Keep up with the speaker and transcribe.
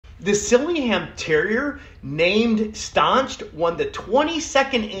The Sealyham Terrier, named Stache, won the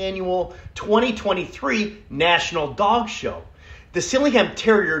 22nd annual 2023 National Dog Show. The Sealyham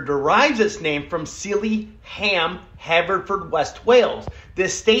Terrier derives its name from Sealyham, Haverfordwest, Wales, the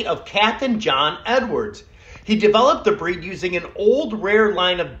estate of Captain John Edwards. He developed the breed using an old rare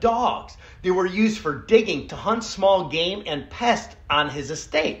line of dogs. They were used for digging to hunt small game and pests on his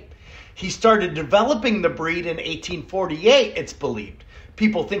estate. He started developing the breed in 1848, it's believed.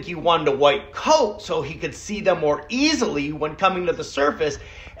 People think he wanted a white coat so he could see them more easily when coming to the surface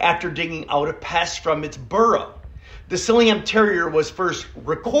after digging out a pest from its burrow. The Sealyham Terrier was first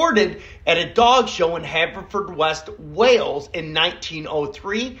recorded at a dog show in Haverfordwest, Wales in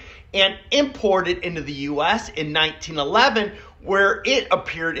 1903 and imported into the U.S. in 1911, where it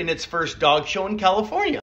appeared in its first dog show in California.